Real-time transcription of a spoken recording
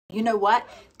You know what?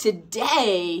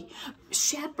 Today,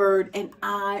 Shepherd and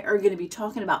I are going to be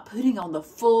talking about putting on the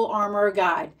full armor of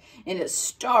God. And it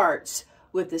starts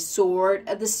with the sword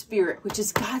of the Spirit, which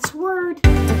is God's Word.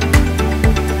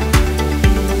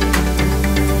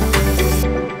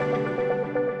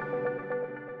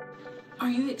 Are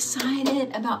you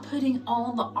excited about putting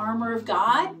on the armor of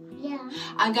God? Yeah.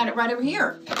 I got it right over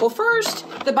here. Well, first,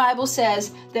 the Bible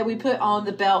says that we put on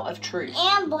the belt of truth.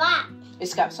 And black.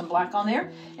 It's got some black on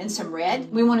there and some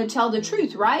red. We want to tell the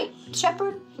truth, right,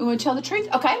 Shepherd? We want to tell the truth?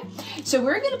 Okay. So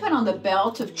we're going to put on the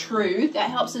belt of truth. That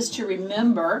helps us to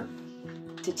remember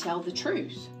to tell the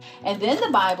truth. And then the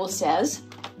Bible says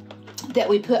that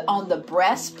we put on the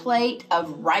breastplate of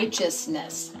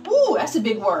righteousness. Ooh, that's a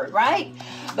big word, right?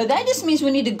 But that just means we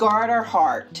need to guard our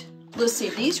heart. Let's see,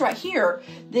 these right here,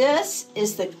 this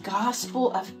is the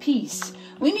gospel of peace.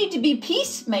 We need to be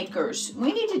peacemakers.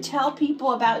 We need to tell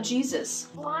people about Jesus.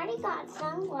 Why do you got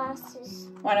sunglasses?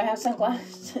 Why do I have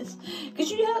sunglasses?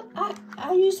 Because you know,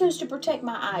 I use those to protect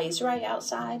my eyes, right,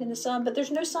 outside in the sun. But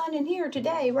there's no sun in here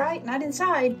today, right? Not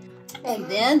inside. And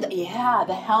then, the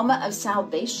helmet of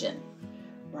salvation,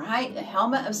 right? The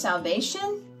helmet of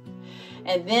salvation.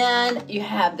 And then you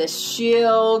have the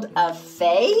shield of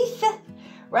faith,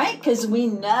 right? Because we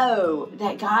know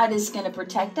that God is going to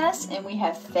protect us and we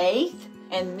have faith.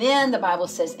 And then the Bible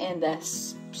says, and the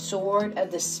sword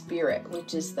of the Spirit,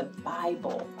 which is the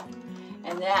Bible.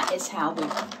 And that is how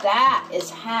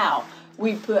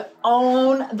we put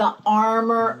on the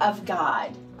armor of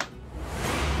God.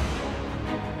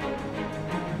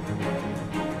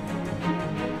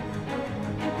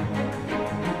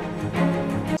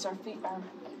 Our feet are.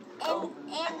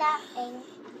 And that thing.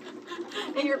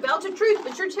 And your belt of truth,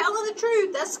 but you're telling the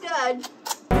truth. That's good.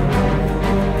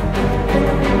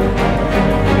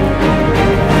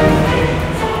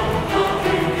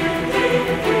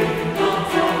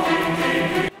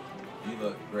 You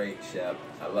look great, Shep.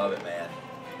 I love it, man.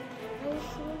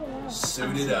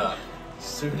 Suit it up.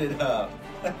 Suit it up.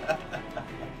 What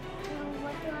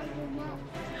do I do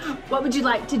next? What would you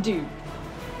like to do?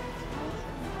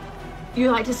 You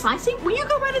like to slice him? Well, you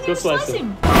go right in there and slice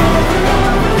him.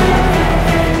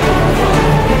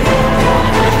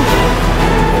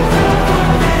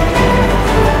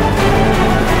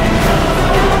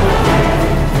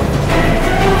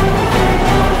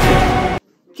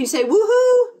 Can you say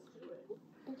woohoo?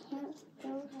 I can't do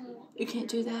that. You can't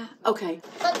do that? Okay.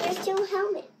 But there's two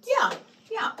helmets.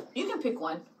 Yeah. You can pick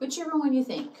one. Whichever one you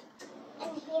think.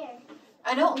 And here.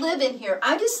 I don't live in here.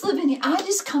 I just live in here. I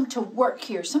just come to work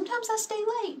here. Sometimes I stay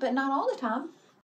late, but not all the time.